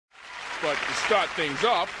But to start things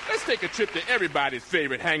off, let's take a trip to everybody's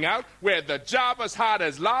favorite hangout, where the Java's hot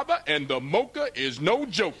as lava and the mocha is no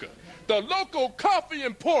joker. The local coffee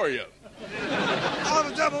emporium. I'll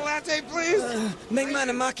have a double latte, please. Make mine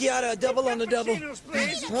a macchiato, a double on the double.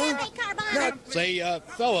 Please. Huh? Say,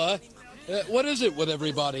 fella, what is it with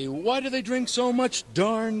everybody? Why do they drink so much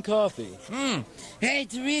darn coffee? Hey,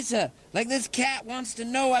 Teresa, like this cat wants to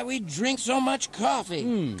know why we drink so much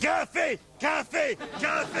coffee. Coffee! Coffee!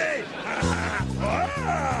 Coffee!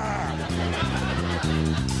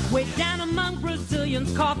 Way down among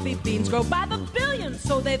Brazilians, coffee beans grow by the billions,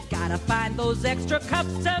 so they've got to find those extra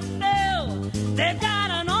cups to fill. They've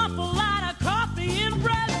got an awful lot of coffee in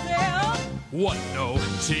Brazil. What, no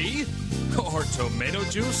tea? Or tomato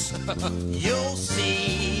juice? You'll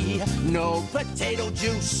see no potato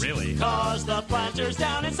juice. Really? Cause the planters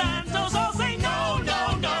down in Santos all say no,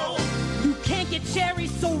 no, no. You can't get cherry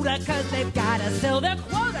soda cause they've gotta sell their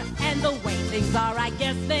quota. And the way things are, I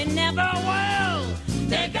guess they never will.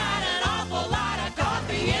 They've got an awful lot of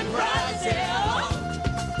coffee in Brazil.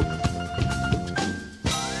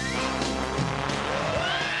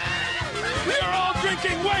 We are all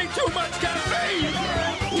drinking way too much caffeine.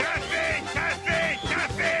 Coffee! Coffee!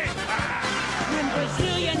 Coffee! When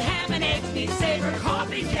Brazilian ham and eggs need savor,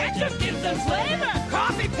 coffee ketchup gives them flavor.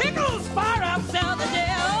 Coffee pickles far outsell the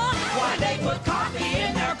deal. Why they put coffee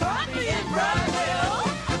in their coffee in Brazil?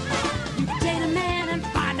 You date a man and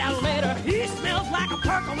find out later he smells like a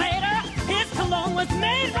percolator. His cologne was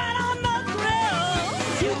made right on the grill.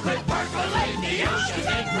 You could percolate the ocean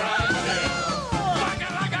in Brazil.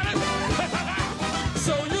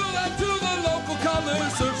 So you'll have to the local color,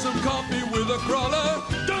 serve some coffee with a crawler.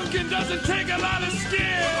 Dunkin' doesn't take a lot of skill.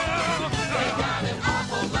 They got an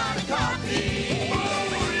awful lot of coffee.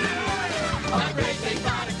 A great big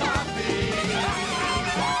pot of coffee.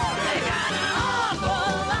 They got an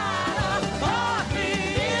awful lot of coffee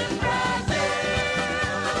in Brazil.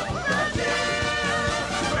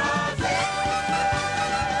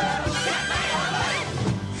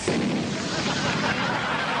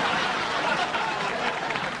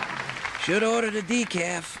 Should order the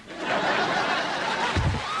decaf.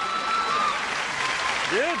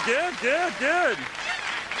 Good.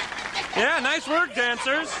 Yeah, nice work,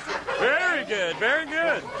 dancers. Very good.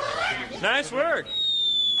 Nice work.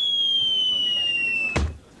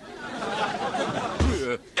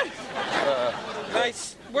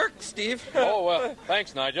 Nice work, Steve.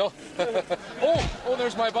 Thanks, Nigel. oh,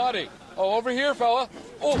 there's my body. Oh, over here, fella.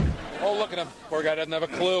 Oh, look at him. Poor guy doesn't have a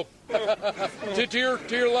clue. to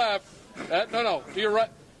your left. No, to your right.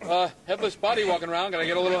 Headless body walking around. Can I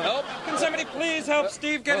get a little help? Can somebody please help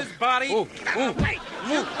Steve get his body? Go back,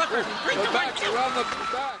 around the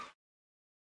back.